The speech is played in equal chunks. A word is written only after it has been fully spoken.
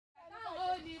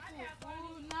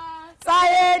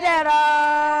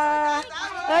Sayedera,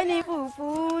 Oni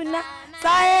fufu na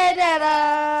Sayedera,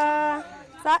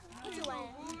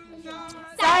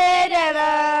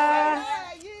 Sayedera,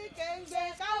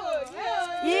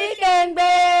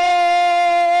 Yikengbe,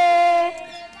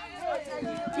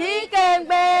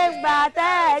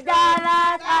 Bata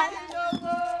Jalata,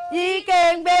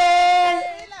 Yikengbe.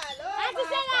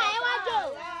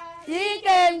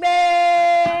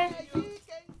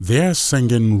 Their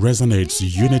singing resonates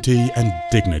unity and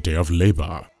dignity of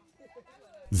labor.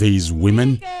 These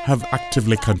women have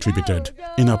actively contributed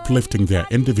in uplifting their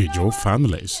individual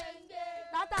families.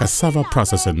 Cassava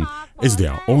processing is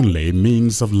their only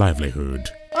means of livelihood.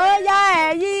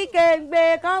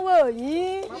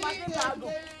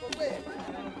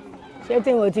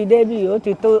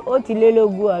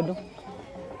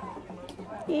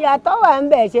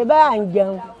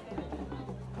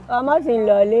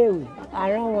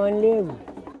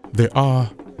 They are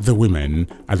the women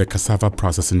at the cassava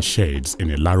processing sheds in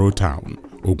Ilaro town,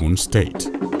 Ogun State.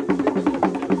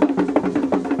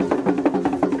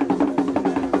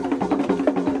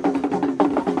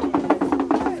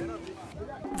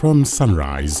 From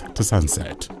sunrise to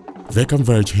sunset, they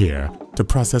converge here to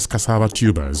process cassava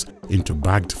tubers into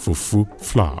bagged fufu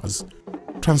flours,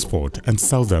 transport and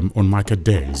sell them on market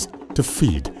days to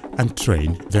feed and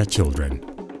train their children.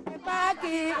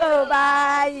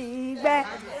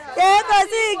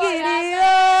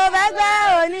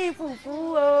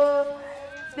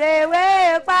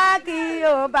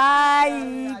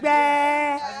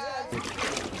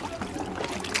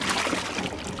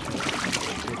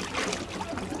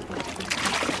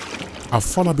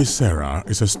 Afolabi Sarah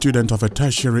is a student of a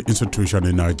tertiary institution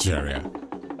in Nigeria.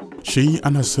 She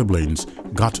and her siblings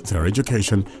got their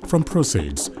education from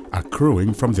proceeds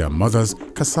accruing from their mother's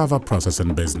cassava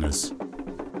processing business.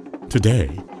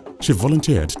 Today, she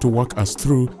volunteered to walk us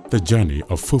through the journey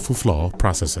of fufu flour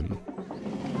processing.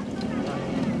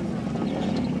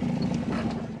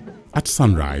 At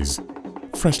sunrise,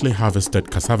 freshly harvested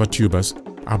cassava tubers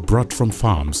are brought from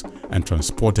farms and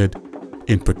transported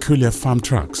in peculiar farm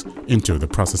trucks into the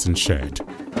processing shed.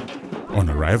 On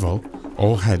arrival,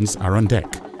 all hands are on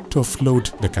deck to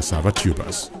offload the cassava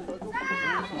tubers.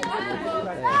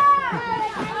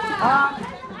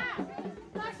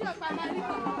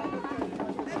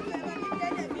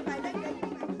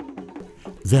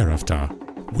 Thereafter,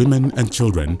 women and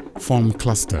children form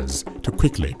clusters to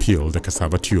quickly peel the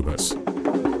cassava tubers.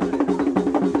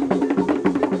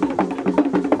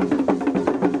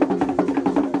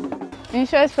 In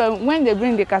short, when they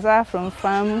bring the cassava from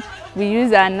farm, we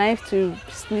use our knife to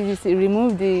split it,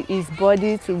 remove its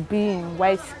body to be in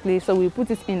white clay. So we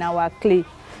put it in our clay,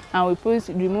 and we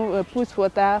put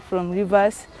water from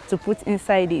rivers to put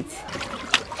inside it.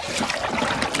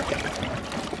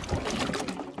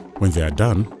 When they are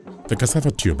done, the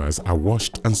cassava tubers are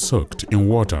washed and soaked in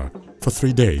water for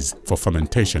 3 days for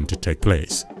fermentation to take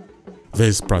place.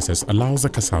 This process allows the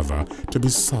cassava to be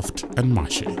soft and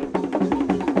mushy.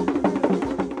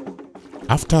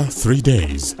 After 3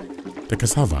 days, the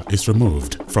cassava is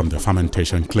removed from the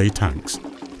fermentation clay tanks,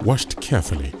 washed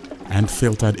carefully and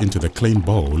filtered into the clean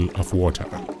bowl of water.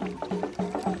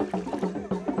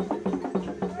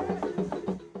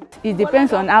 It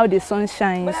depends on how the sun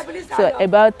shines, so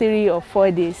about 3 or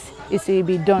 4 days it will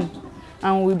be done.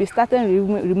 And we'll be starting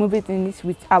removing it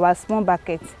with our small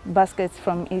baskets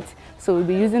from it. So we'll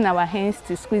be using our hands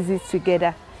to squeeze it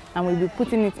together, and we'll be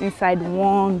putting it inside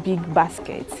one big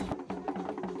basket.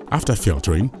 After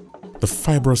filtering, the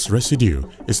fibrous residue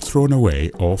is thrown away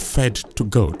or fed to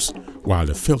goats, while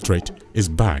the filtrate is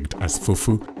bagged as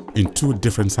fufu in 2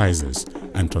 different sizes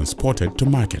and transported to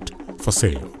market for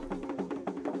sale.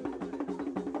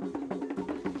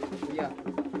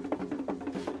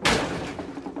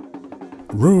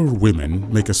 Rural women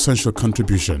make essential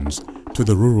contributions to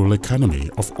the rural economy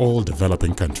of all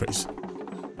developing countries.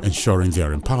 Ensuring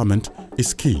their empowerment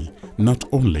is key not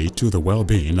only to the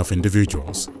well-being of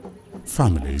individuals,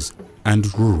 families,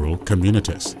 and rural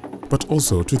communities, but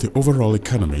also to the overall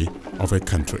economy of a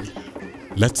country.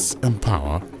 Let's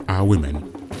empower our women.